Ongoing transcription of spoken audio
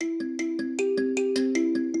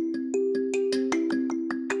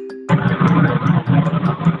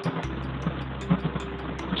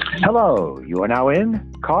Hello, you are now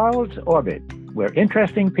in Carl's Orbit, where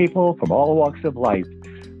interesting people from all walks of life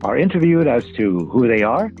are interviewed as to who they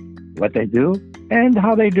are, what they do, and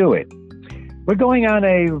how they do it. We're going on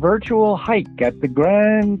a virtual hike at the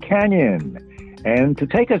Grand Canyon, and to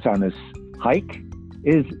take us on this hike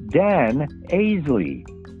is Dan Aisley.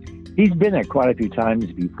 He's been there quite a few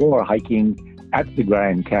times before hiking at the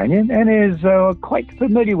Grand Canyon and is quite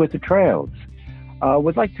familiar with the trails.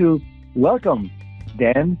 Would like to welcome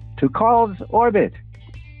Dan to Carl's Orbit.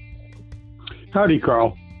 Howdy,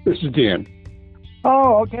 Carl. This is Dan.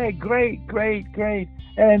 Oh, okay, great.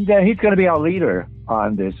 And he's going to be our leader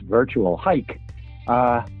on this virtual hike.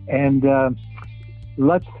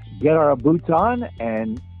 Let's get our boots on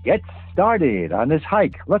and get started on this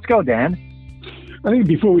hike. Let's go, Dan. I think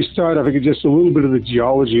before we start, I think just a little bit of the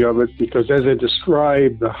geology of it, because as I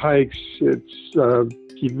describe the hikes,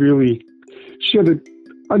 you really should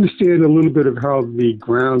understand a little bit of how the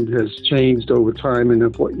ground has changed over time and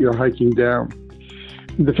of what you're hiking down.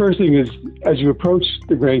 The first thing is, as you approach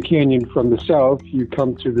the Grand Canyon from the south, you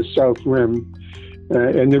come to the south rim,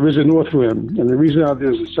 and there is a north rim. And the reason why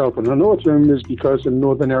there's a south and a north rim is because in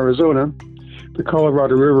northern Arizona, the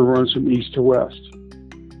Colorado River runs from east to west.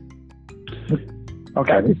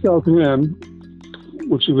 Okay. At the south rim,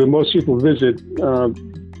 which is where most people visit,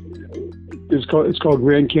 it's called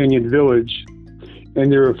Grand Canyon Village, and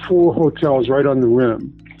there are 4 hotels right on the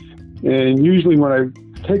rim. And usually when I've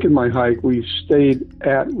taken my hike, we've stayed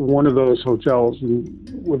at one of those hotels.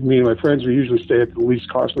 And with me and my friends, we usually stay at the least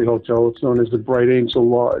costly hotel. It's known as the Bright Angel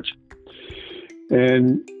Lodge.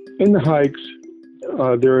 And in the hikes,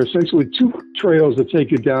 there are essentially 2 trails that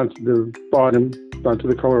take you down to the bottom, down to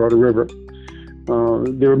the Colorado River.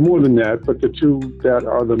 There are more than that, but the 2 that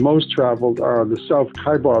are the most traveled are the South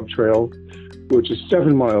Kaibab Trail, which is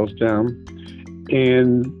 7 miles down,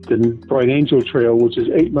 and the Bright Angel Trail, which is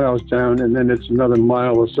 8 miles down, and then it's another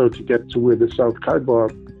mile or so to get to where the South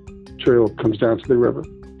Kaibab Trail comes down to the river.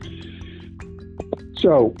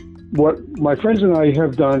 So what my friends and I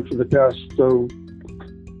have done for the past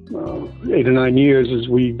 8 or 9 years is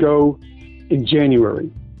we go in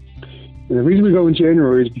January. And the reason we go in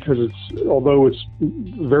January is because although it's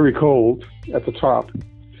very cold at the top,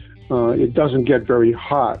 it doesn't get very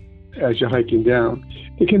hot as you're hiking down.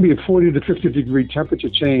 It can be a 40 to 50 degree temperature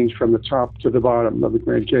change from the top to the bottom of the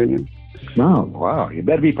Grand Canyon. Oh, wow. You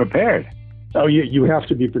better be prepared. Oh, you have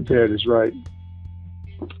to be prepared, is right.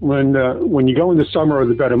 When you go in the summer or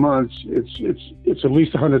the better months, it's at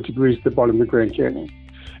least 100 degrees at the bottom of the Grand Canyon.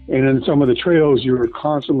 And in some of the trails, you're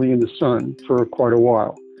constantly in the sun for quite a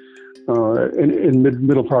while, in the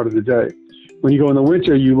middle part of the day. When you go in the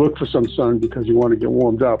winter, you look for some sun because you want to get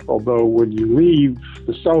warmed up. Although when you leave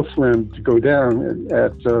the south rim to go down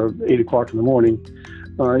at 8 o'clock in the morning,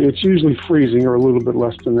 it's usually freezing or a little bit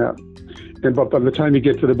less than that. But by the time you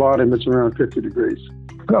get to the bottom, it's around 50 degrees.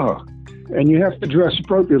 Oh. And you have to dress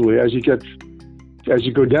appropriately. As you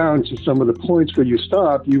go down to some of the points where you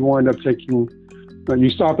stop, you wind up you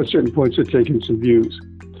stop at certain points to taking some views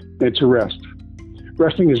and to rest.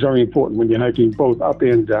 Resting is very important when you're hiking both up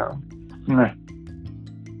and down. Right.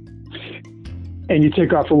 And you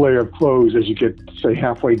take off a layer of clothes as you get, say,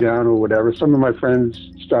 halfway down or whatever. Some of my friends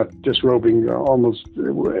start disrobing almost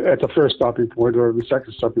at the first stopping point or the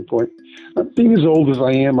second stopping point. Being as old as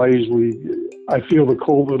I am, I feel the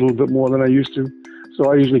cold a little bit more than I used to.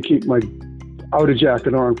 So I usually keep my outer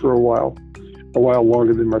jacket on for a while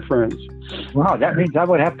longer than my friends. Wow, that means I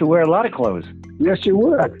would have to wear a lot of clothes. Yes, you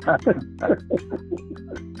would.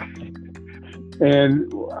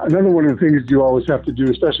 And another one of the things you always have to do,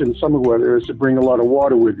 especially in summer weather, is to bring a lot of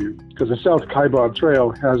water with you, because the South Kaibab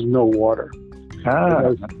Trail has no water.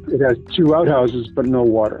 It has 2 outhouses, but no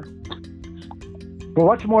water. Well,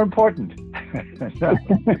 what's more important?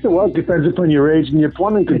 Well, it depends upon your age and your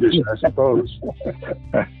plumbing condition, I suppose.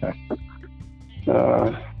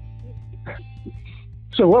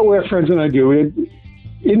 So what our friends and I do, in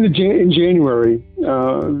January,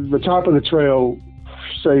 the top of the trail,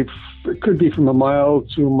 say, it could be from a mile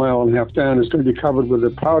to a mile and a half down, is going to be covered with a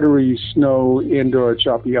powdery snow and or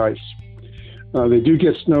choppy ice. They do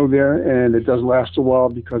get snow there, and it does last a while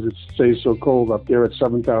because it stays so cold up there at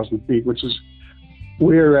 7,000 feet, which is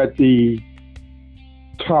where at the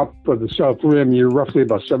top of the south rim, you're roughly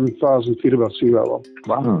about 7,000 feet above sea level.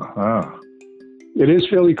 Wow. It is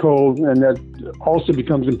fairly cold, and that also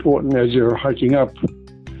becomes important as you're hiking up,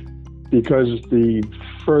 because the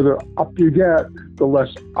further up you get, the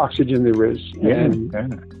less oxygen there is. Yeah.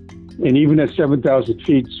 And even at 7,000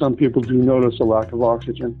 feet, some people do notice a lack of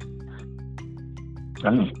oxygen.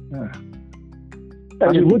 Oh, yeah.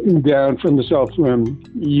 As you're looking down from the south rim,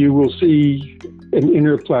 you will see an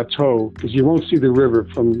inner plateau, because you won't see the river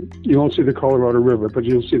you won't see the Colorado River, but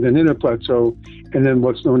you'll see an inner plateau and then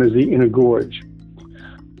what's known as the inner gorge.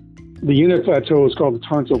 The inner plateau is called the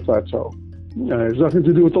Tonto Plateau. It has nothing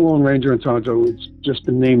to do with the Lone Ranger and Tonto. It's just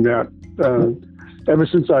been named that. Ever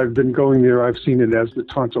since I've been going there, I've seen it as the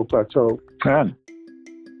Tonto Plateau.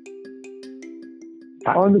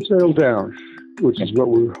 On the trail down, which is what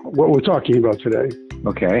we're talking about today.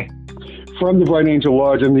 Okay. From the Bright Angel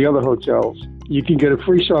Lodge and the other hotels, you can get a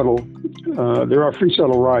free shuttle. There are free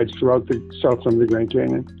shuttle rides throughout the south end of the Grand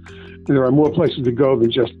Canyon. And there are more places to go than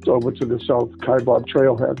just over to the South Kaibab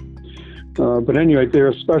Trailhead. But anyway, there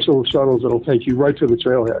are special shuttles that'll take you right to the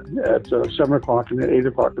trailhead at 7 o'clock and at 8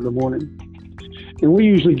 o'clock in the morning. And we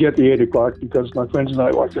usually get the 8 o'clock because my friends and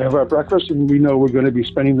I like to have our breakfast, and we know we're going to be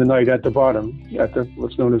spending the night at the bottom, at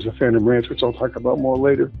what's known as the Phantom Ranch, which I'll talk about more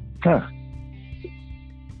later. Huh.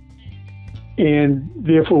 And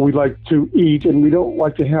therefore, we like to eat, and we don't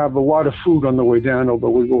like to have a lot of food on the way down,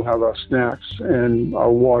 although we will have our snacks and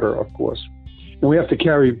our water, of course. And we have to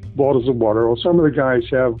carry bottles of water. Well, some of the guys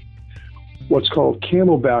have what's called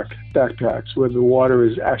camelback backpacks, where the water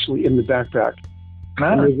is actually in the backpack.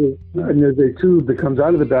 And there's a tube that comes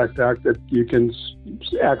out of the backpack that you can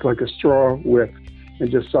act like a straw with and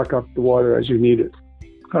just suck up the water as you need it.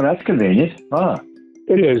 Oh, that's convenient. Huh.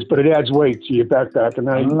 It is, but it adds weight to your backpack. And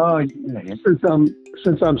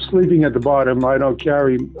since I'm sleeping at the bottom, I don't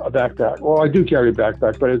carry a backpack. Well, I do carry a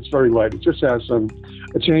backpack, but it's very light. It just has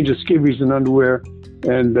a change of skivvies and underwear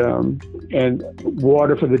and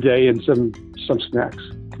water for the day and some snacks.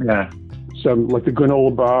 Yeah. Some like the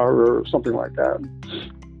granola bar or something like that.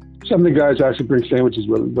 Some of the guys actually bring sandwiches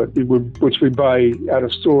with them, but which we buy at a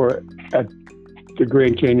store at the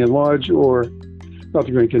Grand Canyon Lodge, or not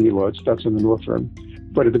the Grand Canyon Lodge, that's in the North Rim,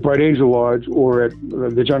 but at the Bright Angel Lodge or at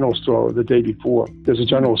the general store the day before. There's a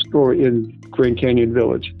general store in Grand Canyon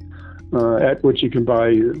Village at which you can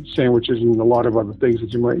buy sandwiches and a lot of other things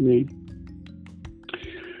that you might need.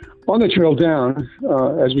 On the trail down,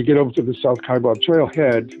 as we get over to the South Kaibab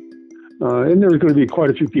Trailhead, and there are going to be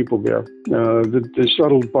quite a few people there. The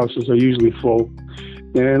shuttle buses are usually full.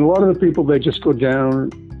 And a lot of the people, they just go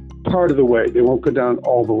down part of the way. They won't go down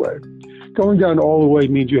all the way. Going down all the way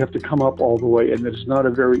means you have to come up all the way, and it's not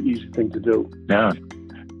a very easy thing to do. Yeah.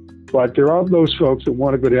 But there are those folks that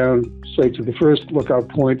want to go down, say, to the first lookout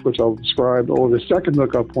point, which I'll describe, or the second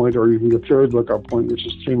lookout point, or even the third lookout point, which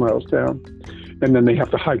is 3 miles down. And then they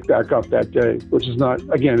have to hike back up that day, which is not,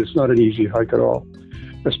 again, it's not an easy hike at all.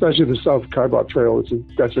 Especially the South Kaibab Trail,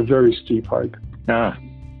 that's a very steep hike.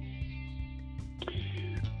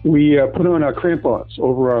 We put on our crampons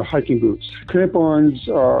over our hiking boots. Crampons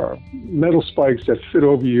are metal spikes that fit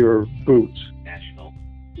over your boots.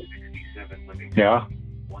 Yeah.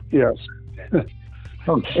 Yes.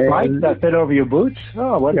 Spikes that fit over your boots?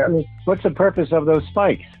 Oh, what's the purpose of those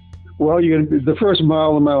spikes? Well, the first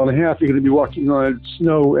mile and a half, you're going to be walking on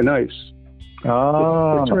snow and ice.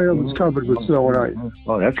 Oh. The trail is covered with snow and ice.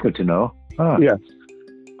 Oh, that's good to know. Huh. Yes.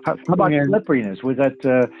 How about slipperiness? Would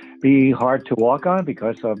that be hard to walk on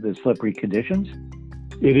because of the slippery conditions?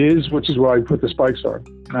 It is, which is why I put the spikes on.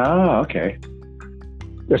 Oh, okay.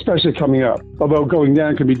 Especially coming up. Although going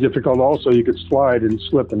down can be difficult also. You could slide and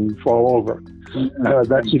slip and fall over.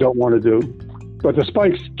 That you don't want to do. But the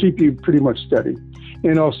spikes keep you pretty much steady.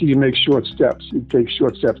 And also you make short steps. You take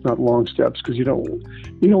short steps, not long steps, because you don't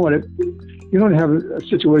want it. You don't have a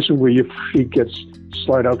situation where your feet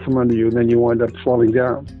slide out from under you and then you wind up falling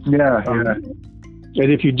down. Yeah. And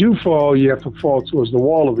if you do fall, you have to fall towards the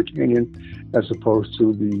wall of the canyon as opposed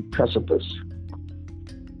to the precipice.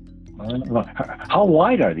 How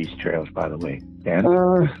wide are these trails, by the way, Dan?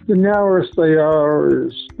 The narrowest they are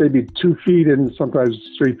is maybe 2 feet and sometimes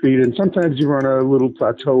 3 feet. And sometimes you're on a little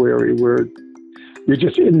plateau area where you're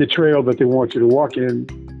just in the trail that they want you to walk in,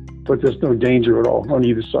 but there's no danger at all on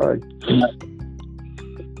either side.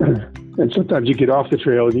 And sometimes you get off the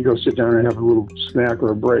trail and you go sit down and have a little snack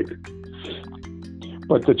or a break.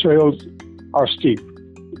 But the trails are steep,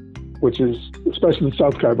 which is, especially the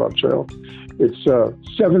South Kaibab Trail. It's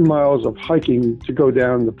 7 miles of hiking to go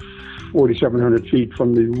down the 4,700 feet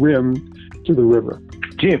from the rim to the river.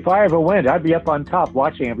 Gee, if I ever went, I'd be up on top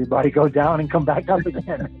watching everybody go down and come back up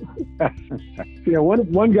again. Yeah,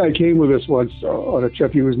 one guy came with us once on a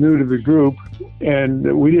trip. He was new to the group,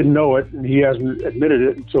 and we didn't know it, and he hasn't admitted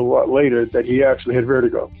it until a lot later that he actually had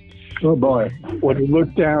vertigo. Oh, boy. When he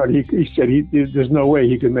looked down, he said there's no way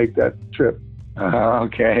he could make that trip.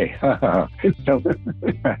 Okay.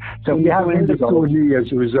 so we have vertigo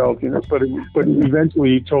as a result, but eventually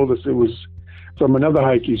he told us it was from another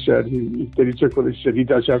hike he said that he took with us. He said he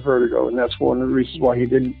does have vertigo, and that's one of the reasons why he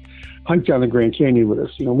didn't hike down the Grand Canyon with us.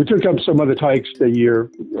 You know, we took up some other hikes that year.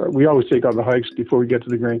 We always take other hikes before we get to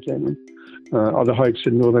the Grand Canyon. Other hikes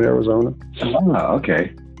in northern Arizona. Oh,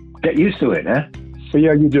 okay. Get used to it, huh? So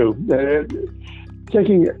yeah, you do.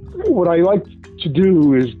 What I like to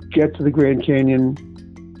do is get to the Grand Canyon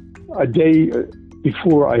a day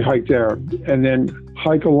before I hike down, and then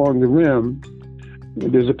hike along the rim.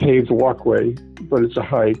 There's a paved walkway, but it's a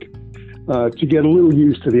hike to get a little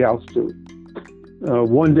used to the altitude.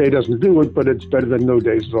 One day doesn't do it, but it's better than no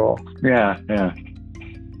days at all. Yeah.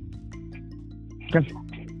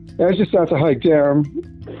 As you start to hike down,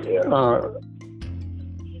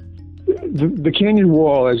 the canyon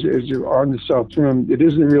wall, as you're on the south rim, it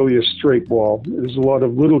isn't really a straight wall. There's a lot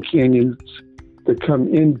of little canyons that come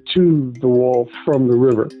into the wall from the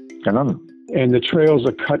river. And the trails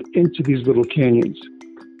are cut into these little canyons.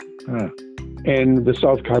 And the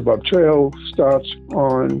South Kaibab Trail starts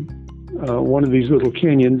on one of these little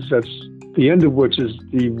canyons, that's the end of which is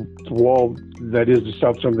the wall that is the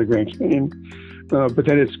south side of the Grand Canyon. But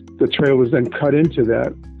then the trail is then cut into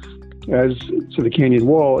that to the canyon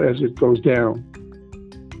wall as it goes down.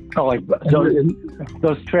 Oh, like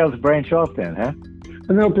those trails branch off then, huh?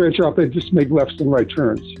 And they'll branch off. They just make lefts and right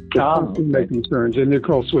turns. Making turns, and they're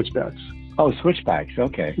called switchbacks. Oh, switchbacks.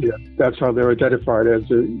 Okay. Yeah, that's how they're identified as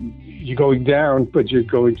you're going down, but you're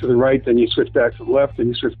going to the right, then you switch back to the left, then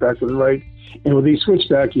you switch back to the right. And with each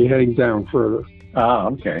switchback, you're heading down further. Oh,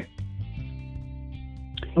 okay.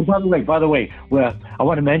 Oh, by the way, well, I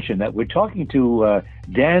want to mention that we're talking to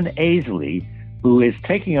Dan Aisley, who is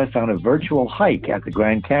taking us on a virtual hike at the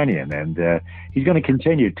Grand Canyon, and he's going to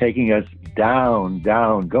continue taking us down,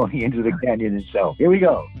 going into the canyon itself. Here we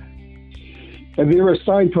go. And there are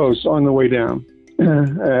signposts on the way down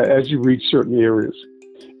as you reach certain areas.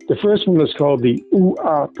 The first one is called the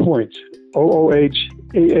Ooh-Ah Point,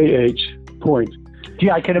 O-O-H-A-A-H Point. Gee,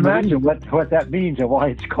 I can imagine what that means and why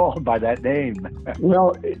it's called by that name.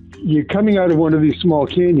 Well, you're coming out of one of these small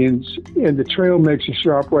canyons, and the trail makes a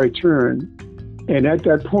sharp right turn, and at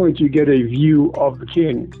that point, you get a view of the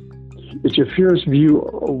canyon. It's your first view,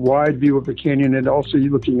 a wide view of the canyon, and also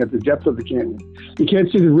you're looking at the depth of the canyon. You can't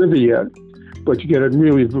see the river yet, but you get a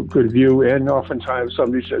really good view, and oftentimes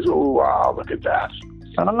somebody says, "Oh, wow, look at that."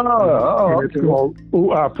 Oh, it's called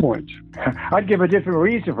Ooh-Ah Point. I'd give a different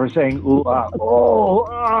reason for saying ooh-ah.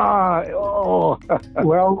 Oh.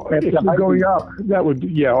 Well, if you're going up, that would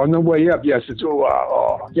be, on the way up, yes, it's ooh-ah,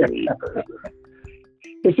 oh. Yeah.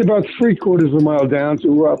 It's about 3/4 of a mile down to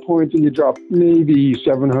Ooh-Ah Point, and you drop maybe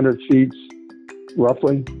 700 feet,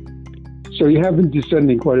 roughly. So you have been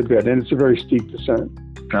descending quite a bit, and it's a very steep descent.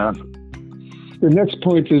 The next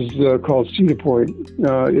point is called Cedar Point.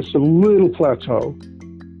 It's a little plateau.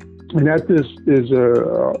 And at this is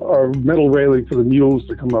a metal railing for the mules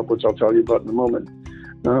to come up, which I'll tell you about in a moment,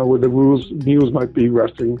 where the mules might be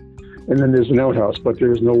resting. And then there's an outhouse, but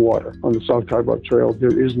there is no water. On the South Kaibab Trail,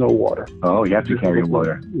 there is no water. Oh, you have to carry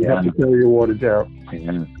water. You have to carry your water down.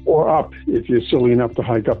 Yeah. Or up, if you're silly enough to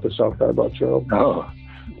hike up the South Kaibab Trail. Oh.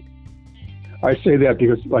 I say that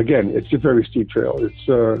because, again, it's a very steep trail. It's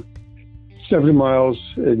 70 miles,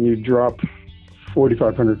 and you drop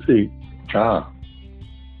 4,500 feet.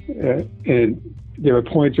 And there are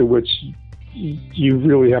points at which you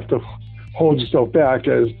really have to hold yourself back,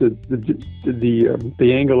 as the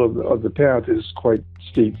angle of the path is quite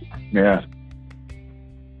steep. Yeah.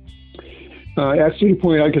 At Cedar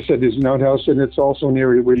Point, like I said, there's an outhouse, and it's also an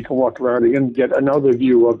area where you can walk around and get another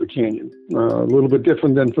view of the canyon. A little bit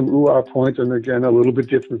different than from Ooh-Ah Point, and again, a little bit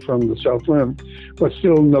different from the South Rim, but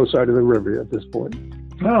still no side of the river at this point.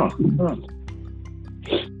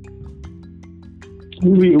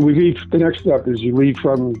 We leave. The next step is you leave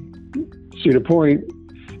from Cedar Point,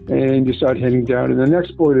 and you start heading down. And the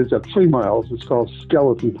next point is at 3 miles. It's called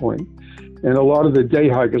Skeleton Point. And a lot of the day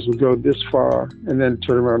hikers will go this far and then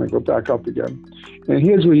turn around and go back up again. And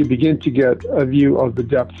here's where you begin to get a view of the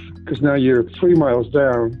depth, because now you're 3 miles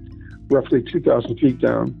down, roughly 2,000 feet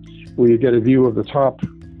down, where you get a view of the top,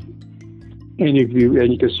 and you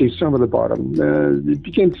can see some of the bottom. You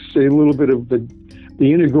begin to see a little bit of the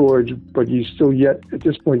inner gorge, but you still yet, at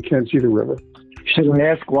this point, can't see the river. Should I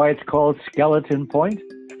ask why it's called Skeleton Point?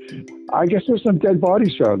 I guess there's some dead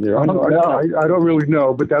bodies found there. I don't really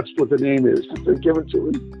know, but that's what the name is that they're given to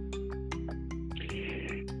it.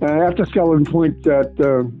 After Skeleton Point, at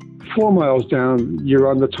 4 miles down, you're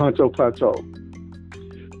on the Tonto Plateau.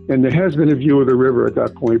 And there has been a view of the river at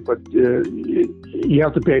that point, but you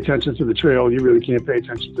have to pay attention to the trail. You really can't pay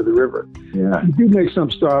attention to the river. Yeah. You do make some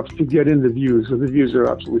stops to get in the views, so the views are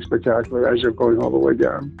absolutely spectacular as you're going all the way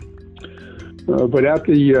down. But at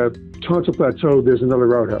the Tonsil Plateau, there's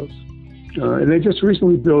another outhouse. And they just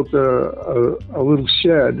recently built a little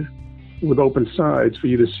shed with open sides for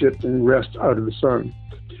you to sit and rest out of the sun.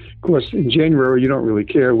 Of course, in January, you don't really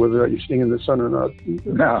care whether you're sitting in the sun or not.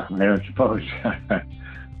 No, I don't suppose.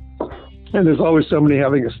 And there's always somebody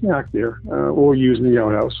having a snack there or using the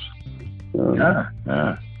outhouse.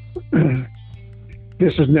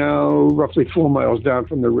 This is now roughly 4 miles down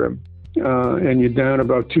from the rim. And you're down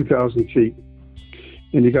about 2,000 feet.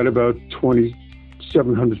 And you got about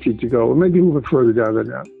 2,700 feet to go, or maybe a little bit further down than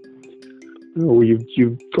that.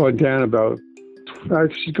 You've gone down about,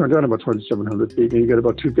 actually you've gone down about 2,700 feet, and you got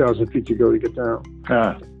about 2,000 feet to go to get down.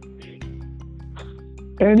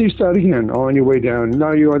 And you start again on your way down.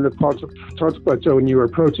 Now you're on the Tonsil Plateau, and you're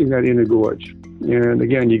approaching that inner gorge. And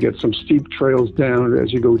again, you get some steep trails down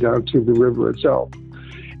as you go down to the river itself.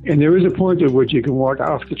 And there is a point at which you can walk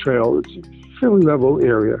off the trail. It's a fairly level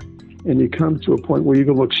area. And you come to a point where you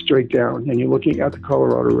can look straight down, and you're looking at the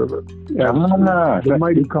Colorado River. The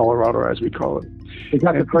mighty Colorado, as we call it. Is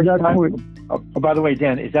that the first time? Oh, by the way,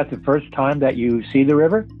 Dan, is that the first time that you see the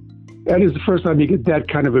river? That is the first time you get that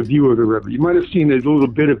kind of a view of the river. You might have seen a little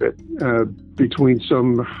bit of it between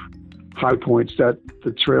some high points that the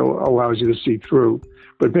trail allows you to see through.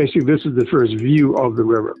 But basically, this is the first view of the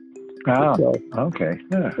river. Oh, okay.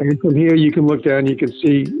 Yeah. And from here, you can look down, you can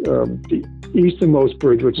see the easternmost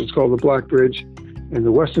bridge, which is called the Black Bridge, and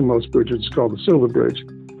the westernmost bridge, which is called the Silver Bridge.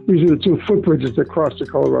 These are the two footbridges that cross the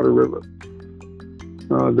Colorado River.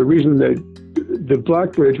 The reason that the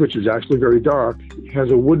Black Bridge, which is actually very dark, has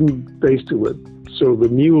a wooden base to it, so the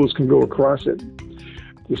mules can go across it.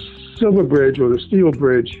 The Silver Bridge, or the Steel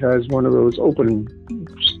Bridge, has one of those open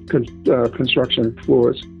construction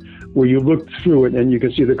floors where you look through it and you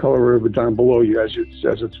can see the Colorado River down below you as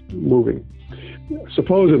it's moving.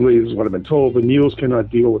 Supposedly, this is what I've been told, the mules cannot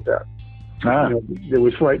deal with that. They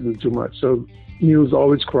would frighten them too much. So mules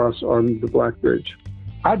always cross on the Black Bridge.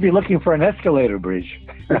 I'd be looking for an escalator bridge.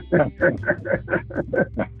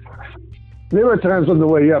 There were times on the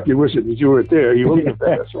way up you wish that you were there. You wouldn't have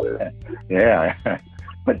that escalator. Yeah.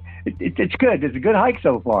 But it's good. It's a good hike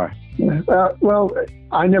so far. Well,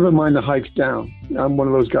 I never mind the hikes down. I'm one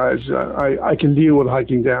of those guys. I can deal with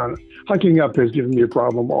hiking down. Hiking up has given me a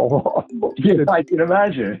problem all. Yes, I can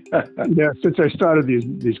imagine. Yeah, since I started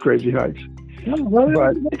these crazy hikes.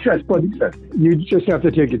 But you just have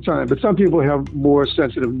to take your time. But some people have more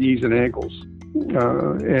sensitive knees and ankles,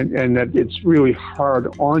 and that it's really hard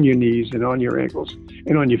on your knees and on your ankles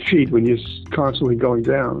and on your feet when you're constantly going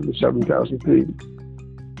down the 7,000 feet.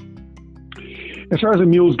 As far as the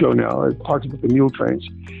mules go now, I talked about the mule trains.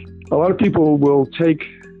 A lot of people will take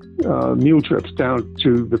mule trips down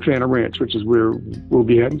to the Phantom Ranch, which is where we'll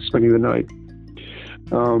be spending the night.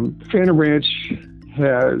 Phantom Ranch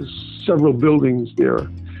has several buildings there.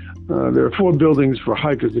 There are 4 buildings for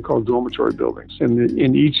hikers. They're called dormitory buildings. And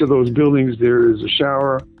in each of those buildings, there is a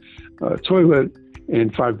shower, a toilet,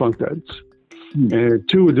 and 5 bunk beds. And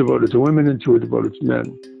 2 are devoted to women and 2 are devoted to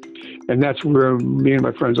men. And that's where me and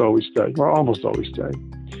my friends always stay, or almost always stay.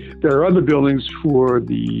 There are other buildings for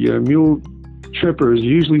the mule trippers.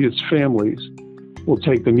 Usually it's families will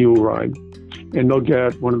take the mule ride, and they'll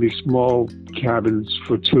get one of these small cabins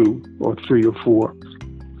for 2 or 3 or 4.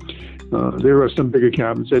 There are some bigger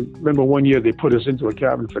cabins. I remember one year they put us into a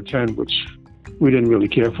cabin for 10, which we didn't really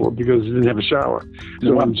care for because it didn't have a shower.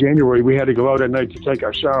 So in January, we had to go out at night to take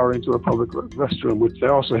our shower into a public restroom, which they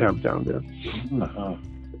also have down there.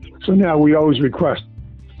 So now we always request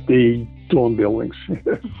the dorm buildings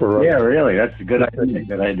for us. Yeah, really, that's a good idea.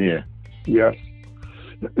 Good idea. Yes.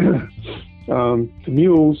 The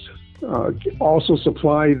mules also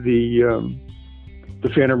supply the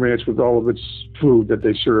Phantom Ranch with all of its food that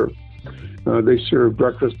they serve. They serve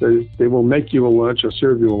breakfast. They will make you a lunch or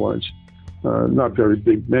serve you a lunch. Not very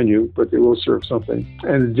big menu, but they will serve something.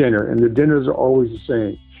 And dinner. And the dinners are always the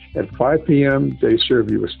same. At 5 p.m., they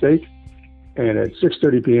serve you a steak. And at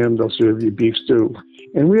 6:30 p.m., they'll serve you beef stew.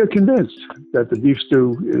 And we are convinced that the beef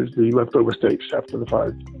stew is the leftover steaks after the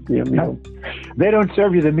 5 p.m. meal. They don't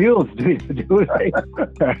serve you the mules, do they?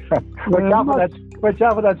 Watch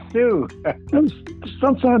out for that stew.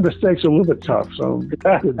 Sometimes the steaks are a little bit tough, so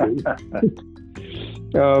could be.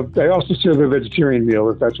 They also serve a vegetarian meal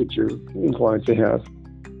if that's what you're inclined to have.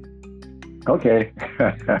 Okay.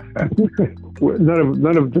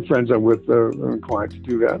 None of the friends I'm with are inclined to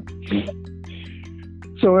do that.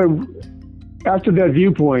 So after that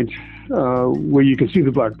viewpoint, where you can see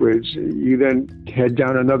the Black Bridge, you then head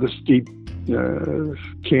down another steep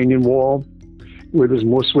canyon wall where there's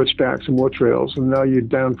more switchbacks and more trails. And now you're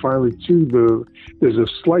down finally to there's a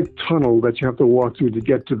slight tunnel that you have to walk through to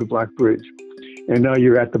get to the Black Bridge. And now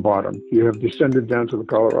you're at the bottom. You have descended down to the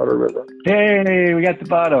Colorado River. Hey, we got the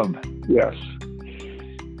bottom. Yes.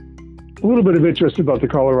 A little bit of interest about the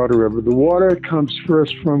Colorado River. The water comes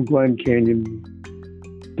first from Glen Canyon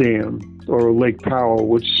Dam, or Lake Powell,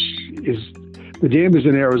 which is, the dam is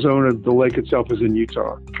in Arizona. The lake itself is in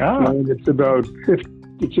Utah. Oh. And it's about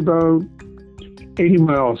 80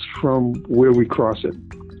 miles from where we cross it.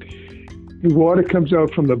 The water comes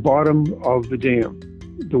out from the bottom of the dam.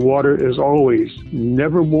 The water is always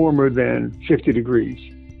never warmer than 50 degrees.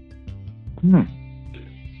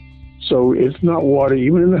 So it's not water,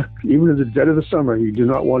 even in the dead of the summer, you do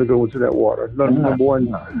not want to go into that water. Number one,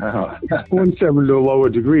 0.7 to lower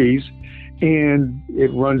degrees, and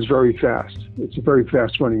it runs very fast. It's a very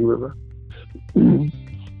fast running river.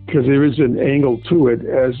 Because there is an angle to it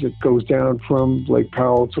as it goes down from Lake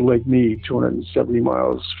Powell to Lake Mead. 270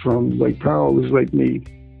 miles from Lake Powell is Lake Mead.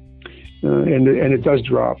 And it does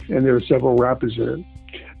drop, and there are several rapids in it.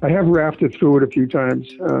 I have rafted through it a few times,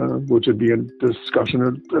 which would be a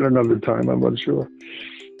discussion at another time, I'm not sure.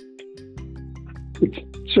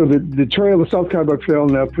 So the trail, the South Kaibab Trail,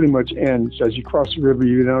 now pretty much ends. As you cross the river,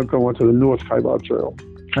 you now go onto the North Kaibab Trail.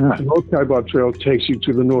 The North Kaibab Trail takes you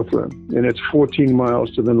to the North Rim, and it's 14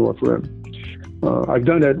 miles to the North Rim. I've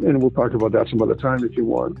done it, and we'll talk about that some other time if you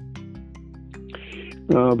want.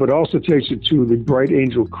 But it also takes you to the Bright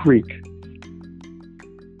Angel Creek.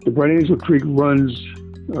 The Bright Angel Creek runs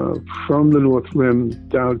from the North Rim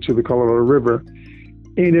down to the Colorado River,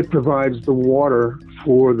 and it provides the water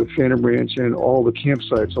for the Phantom Ranch and all the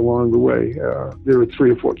campsites along the way. There are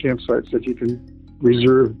 3 or 4 campsites that you can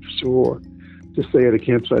reserve to stay at a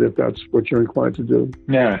campsite if that's what you're inclined to do.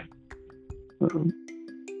 Yeah.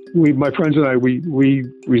 My friends and I, we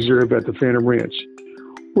reserve at the Phantom Ranch,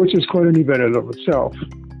 which is quite an event in and of itself.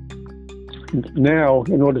 Now,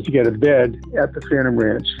 in order to get a bed at the Phantom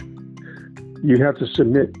Ranch, you have to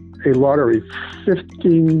submit a lottery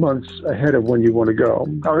 15 months ahead of when you want to go.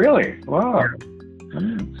 Oh, really? Wow.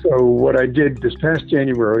 So what I did this past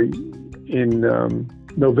January, in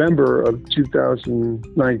November of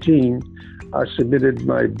 2019, I submitted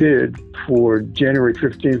my bid for January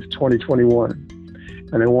 15th, 2021.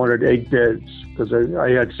 And I wanted 8 beds because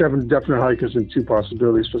I had 7 definite hikers and 2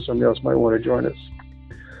 possibilities for somebody else might want to join us.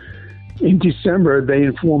 In December, they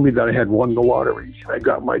informed me that I had won the lottery. I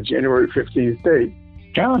got my January 15th date.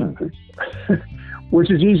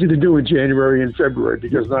 Which is easy to do in January and February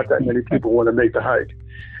because not that many people want to make the hike.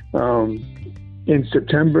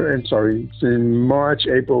 In March,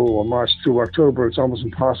 April, or March through October, it's almost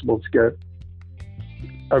impossible to get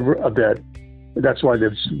a bed. That's why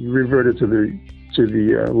they've reverted to the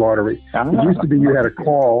lottery. It used to be you had to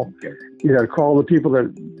call the people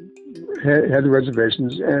that had the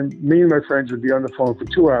reservations, and me and my friends would be on the phone for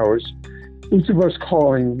 2 hours, each of us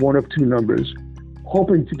calling one of 2 numbers,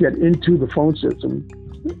 hoping to get into the phone system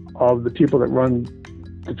of the people that run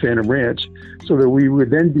the Phantom Ranch so that we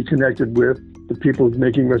would then be connected with the people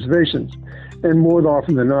making reservations. And more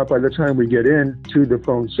often than not, by the time we get into the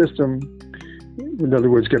phone system, in other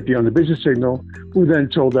words, get beyond the busy signal, we're then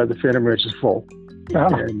told that the Phantom Ranch is full. Oh.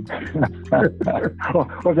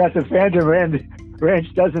 Well, that the Phantom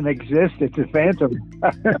Ranch doesn't exist. It's a phantom.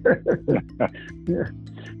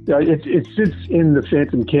 Yeah, it sits in the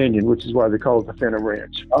Phantom Canyon, which is why they call it the Phantom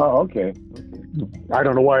Ranch. Oh, okay. I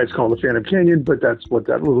don't know why it's called the Phantom Canyon, but that's what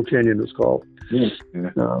that little canyon is called. Yeah.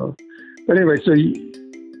 But anyway, so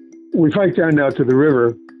we've hiked down now to the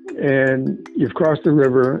river, and you've crossed the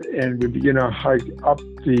river, and we begin our hike up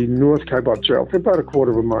the North Kaibab Trail for about a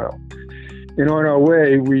quarter of a mile. And on our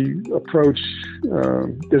way, we approach,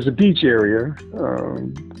 there's a beach area,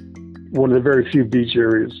 one of the very few beach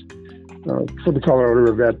areas for the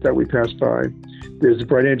Colorado River that we pass by. There's a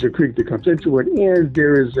Bright Angel Creek that comes into it, and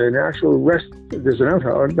there is an actual there's an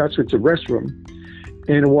outhouse, that's it's a restroom,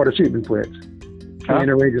 and a water treatment plant, and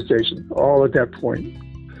a ranger station, all at that point.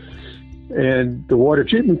 And the water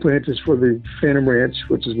treatment plant is for the Phantom Ranch,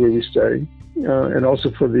 which is where we stay, and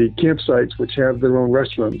also for the campsites, which have their own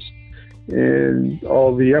restrooms. And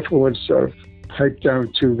all the effluents are piped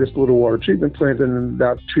down to this little water treatment plant, and then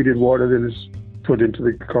that treated water then is put into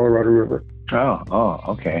the Colorado River. Oh,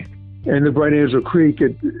 okay. And the Bright Angel Creek,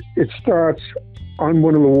 it starts on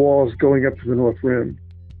one of the walls going up to the North Rim.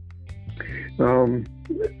 A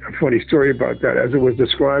funny story about that, as it was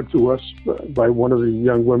described to us by one of the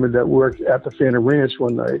young women that worked at the Phantom Ranch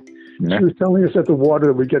one night. Yeah. She was telling us that the water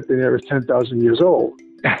that we get there is 10,000 years old.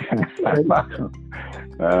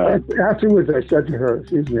 Afterwards, I said to her,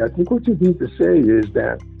 excuse me, I think what you need to say is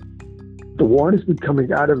that the water's been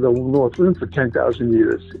coming out of the North Rim for 10,000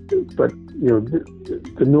 years. But,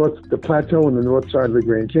 the plateau on the north side of the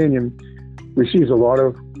Grand Canyon receives a lot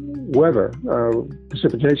of weather,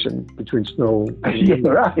 precipitation between snow. Yeah,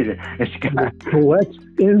 right. It collects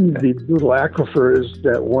in the little aquifers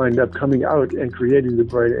that wind up coming out and creating the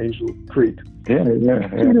Bright Angel Creek. Yeah.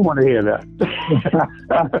 She didn't want to hear that.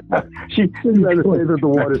 She'd rather say that the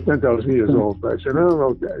water's 10,000 years old. I said,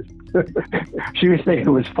 oh, okay. She was saying it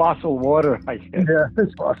was fossil water, I guess. Yeah,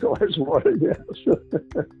 it's fossilized water, yes.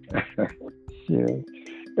 Yeah.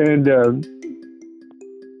 And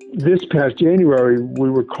this past January, I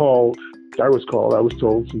was told,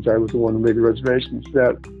 since I was the one who made the reservations,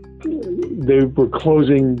 that they were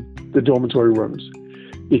closing the dormitory rooms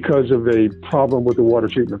because of a problem with the water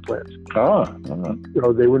treatment plant.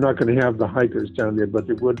 So they were not going to have the hikers down there, but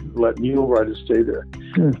they would let mule riders stay there.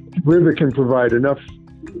 The river can provide enough,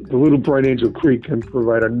 the little Bright Angel Creek can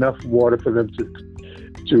provide enough water for them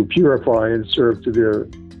to purify and serve to their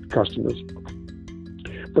customers,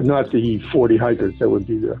 but not the 40 hikers that would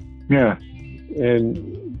be there. Yeah.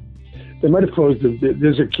 And they might have closed,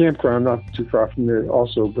 there's a campground not too far from there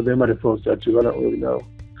also, but they might have closed that too. I don't really know.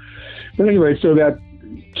 But anyway, so that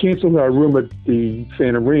canceled our room at the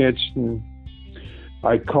Phantom Ranch, and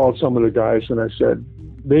I called some of the guys and I said,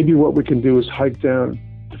 maybe what we can do is hike down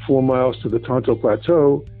the 4 miles to the Tonto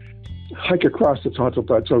Plateau, hike across the Tonto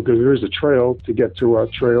Plateau, because there is a trail to get to our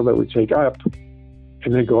trail that we take up,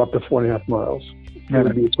 and then go up to 4.5 miles. It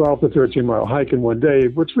would be a 12 to 13 mile hike in one day,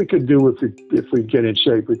 which we could do if we get in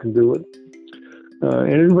shape, we can do it.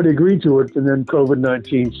 And everybody agreed to it, and then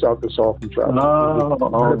COVID-19 stopped us all from traveling.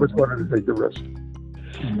 None of us wanted to take the risk.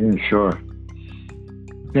 Yeah, sure.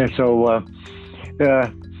 Yeah, so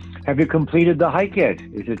have you completed the hike yet?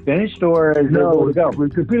 Is it finished, or is no? There go? We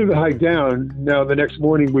completed the hike down. Now the next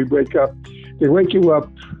morning we wake up. They wake you up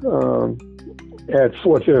at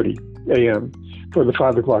 4:30 a.m. for the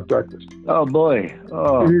 5 o'clock breakfast. Oh boy!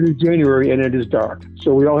 Oh. It is January and it is dark,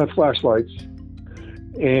 so we all have flashlights,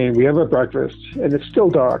 and we have our breakfast, and it's still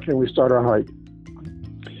dark, and we start our hike.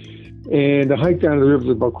 And the hike down to the river is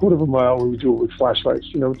about 1/4 mile. We do it with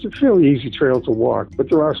flashlights. You know, it's a fairly easy trail to walk, but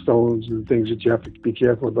there are stones and things that you have to be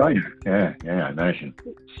careful about. Yeah, I imagine.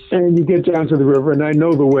 And you get down to the river, and I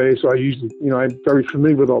know the way, so I usually, I'm very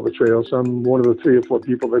familiar with all the trails. I'm one of the 3 or 4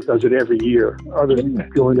 people that does it every year. Others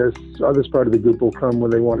join us. Others part of the group will come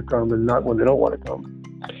when they want to come, and not when they don't want to come.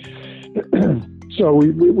 So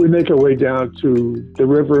we make our way down to the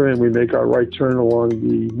river, and we make our right turn along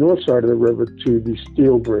the north side of the river to the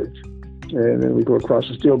steel bridge. And then we go across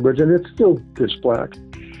the steel bridge, and it's still pitch black.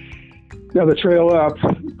 Now the trail up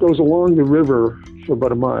goes along the river for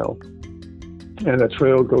about 1 mile, and that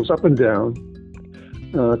trail goes up and down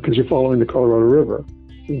because you're following the Colorado River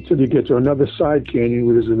until you get to another side canyon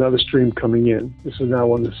where there's another stream coming in. This is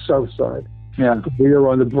now on the south side. Yeah, we are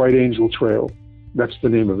on the Bright Angel Trail. That's the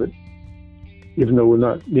name of it. Even though we're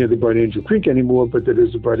not near the Bright Angel Creek anymore, but it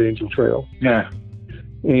is the Bright Angel Trail. Yeah.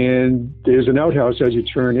 And there's an outhouse as you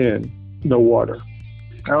turn in. No water.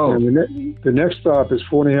 Oh. And the next stop is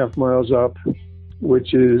 4.5 miles up,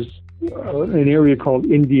 which is an area called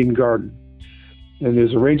Indian Garden. And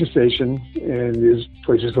there's a ranger station, and there's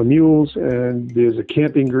places for mules, and there's a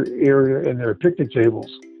camping area, and there are picnic tables,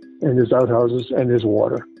 and there's outhouses, and there's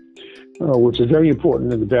water, which is very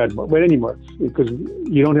important in the bad month, but any month, because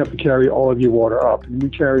you don't have to carry all of your water up. And we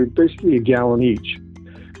carry basically 1 gallon each.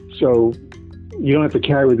 So you don't have to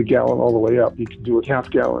carry the gallon all the way up. You can do a 1/2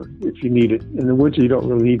 gallon if you need it. In the winter, you don't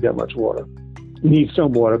really need that much water. You need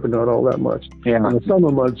some water, but not all that much. Yeah. In the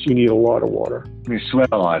summer months, you need a lot of water. You sweat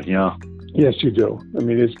a lot, Yes, you do. I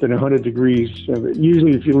mean, it's been 100 degrees.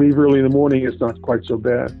 Usually, if you leave early in the morning, it's not quite so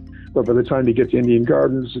bad. But by the time you get to Indian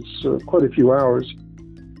Gardens, it's quite a few hours.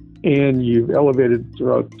 And you've elevated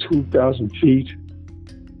about 2,000 feet,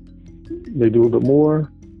 maybe a little bit more.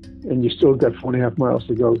 And you still got 4.5 miles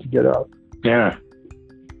to go to get out. Yeah.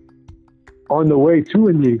 On the way to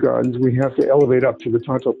Indian Gardens, we have to elevate up to the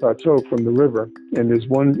Tonto Plateau from the river. And there's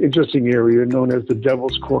one interesting area known as the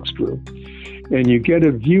Devil's Corkscrew. And you get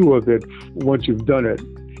a view of it once you've done it.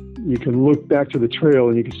 You can look back to the trail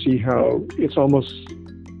and you can see how it's almost,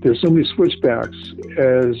 there's so many switchbacks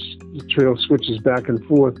as the trail switches back and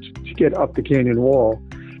forth to get up the canyon wall.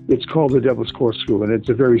 It's called the Devil's Corkscrew, and it's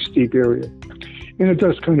a very steep area. And it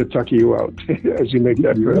does kind of tuck you out as you make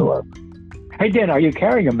that trail up. Hey, Dan, are you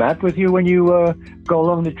carrying a map with you when you go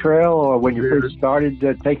along the trail, or when you first started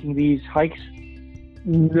taking these hikes?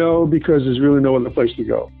 No, because there's really no other place to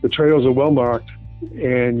go. The trails are well marked,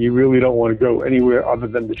 and you really don't want to go anywhere other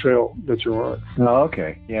than the trail that you're on. Oh,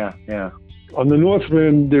 okay. Yeah. On the north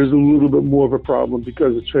rim, there's a little bit more of a problem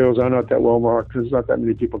because the trails are not that well marked. There's not that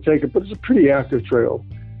many people take it, but it's a pretty active trail.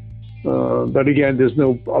 But again, there's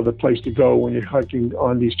no other place to go when you're hiking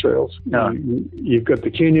on these trails. No. You've got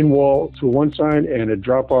the canyon wall to one side and a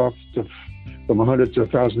drop off from 100 to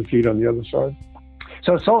 1,000 feet on the other side.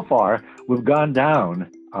 So far, we've gone down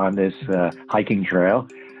on this hiking trail.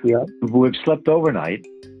 Yeah. We've slept overnight.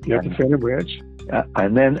 You have the Phantom Ranch.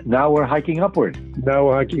 And then now we're hiking upward. Now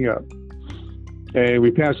we're hiking up. And we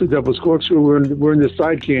passed the Devil's Corkscrew. We're in the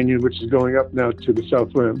side canyon, which is going up now to the south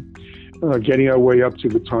rim, getting our way up to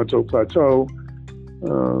the Tonto Plateau.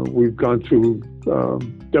 We've gone through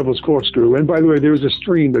Devil's Corkscrew. And by the way, there's a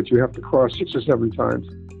stream that you have to cross 6 or 7 times.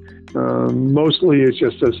 Mostly it's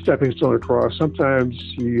just a stepping stone across. Sometimes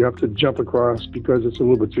you have to jump across because it's a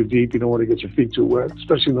little bit too deep. You don't want to get your feet too wet,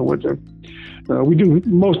 especially in the winter.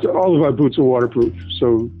 All of our boots are waterproof,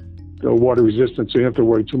 so they're water resistant, so you don't have to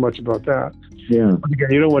worry too much about that. Yeah. But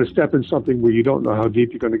again, you don't want to step in something where you don't know how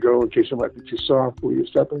deep you're going to go in case it might be too soft where you're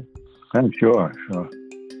stepping. I'm sure.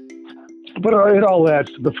 But it all adds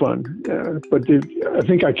to the fun. I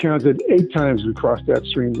think I counted 8 times we crossed that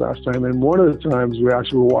stream last time, and one of the times we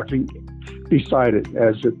actually were walking beside it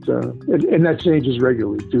as and that changes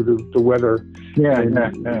regularly due to the weather.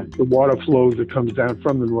 The water flow that comes down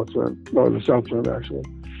from the north rim, or the south rim, actually.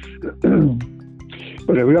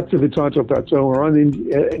 But we're up to the Tonto Plateau. We're on the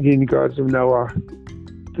Indian Guards, and now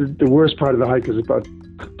the worst part of the hike is about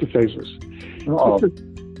to face us. Oh.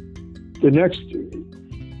 The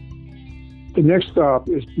next stop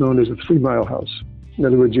is known as a 3-mile house. In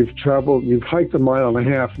other words, you've hiked 1.5 miles,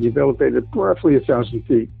 and you've elevated roughly 1,000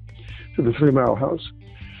 feet to the 3-mile house.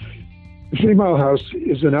 The 3-mile house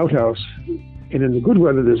is an outhouse, and in the good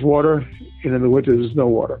weather there's water, and in the winter there's no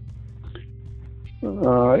water.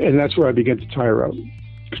 And that's where I began to tire out.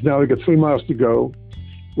 Because now we've got 3 miles to go,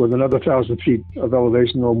 with another 1,000 feet of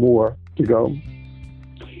elevation or more to go.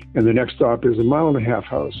 And the next stop is a 1.5 mile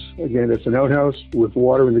house. Again, it's an outhouse with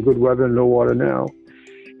water in the good weather and no water now.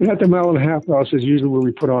 And at the 1.5 mile house is usually where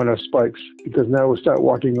we put on our spikes, because now we'll start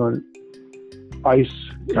walking on ice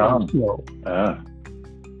and snow.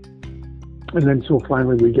 And then until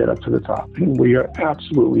finally we get up to the top, and we are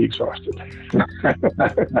absolutely exhausted.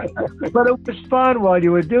 But it was fun while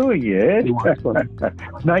you were doing it. It was fun.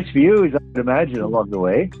 Nice views, I would imagine, along the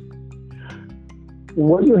way.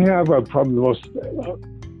 What you have are probably the most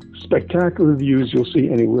spectacular views you'll see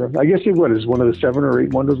anywhere. I guess it is one of the 7 or 8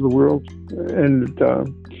 wonders of the world. And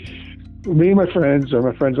me and my friends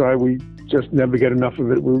and I, we just never get enough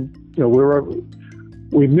of it.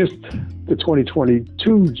 We missed the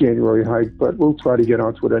 2022 January hike, but we'll try to get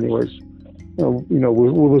onto it anyways.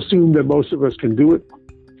 We'll assume that most of us can do it,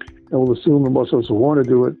 and we'll assume that most of us will want to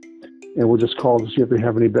do it, and we'll just call to see if they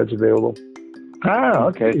have any beds available.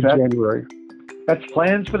 Okay. In January. That's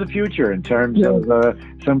plans for the future in terms of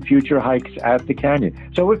some future hikes at the canyon.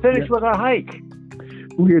 So we're finished with our hike.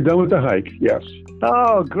 We are done with the hike. Yes.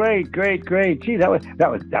 Oh, great. Gee, that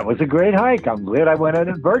was a great hike. I'm glad I went on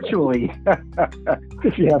it virtually.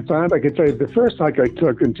 If you have time, I can tell you the first hike I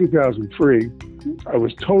took in 2003, I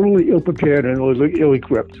was totally ill-prepared and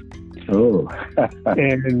ill-equipped. Oh.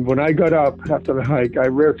 And when I got up after the hike, I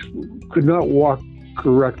could not walk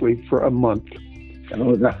correctly for a month.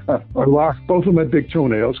 Oh, no. I lost both of my big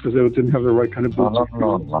toenails because I didn't have the right kind of boots.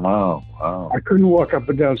 Wow. I couldn't walk up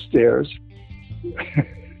and down stairs.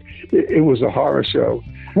 It was a horror show.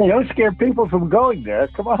 Hey, don't scare people from going there.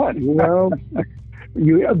 Come on. Well,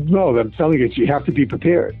 I'm telling you have to be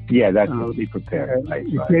prepared. Yeah, that's to be prepared.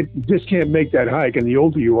 You just can't make that hike, and the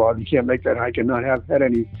older you are, you can't make that hike and not have had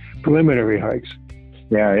any preliminary hikes.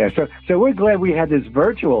 Yeah. So we're glad we had this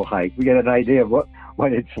virtual hike. We get an idea of what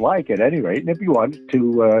it's like at any rate. And if you want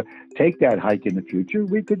to take that hike in the future,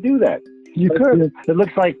 we could do that. You could. It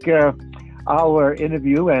looks like our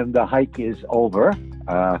interview and the hike is over.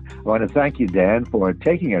 I want to thank you, Dan, for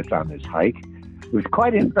taking us on this hike. It was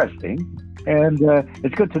quite interesting, and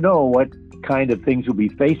it's good to know what kind of things we'll be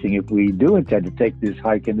facing if we do intend to take this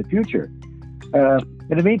hike in the future.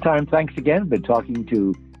 In the meantime, thanks again. Been talking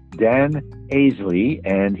to Dan Aisley,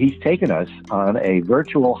 and he's taken us on a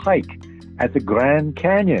virtual hike at the Grand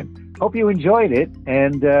Canyon. Hope you enjoyed it,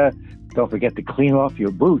 and don't forget to clean off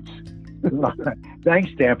your boots.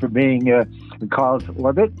 Thanks, Dan, for being Carl's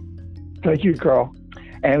Orbit. Thank you, Carl.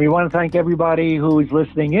 And we want to thank everybody who's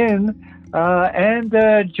listening in, and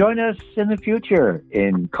join us in the future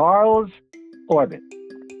in Carl's Orbit.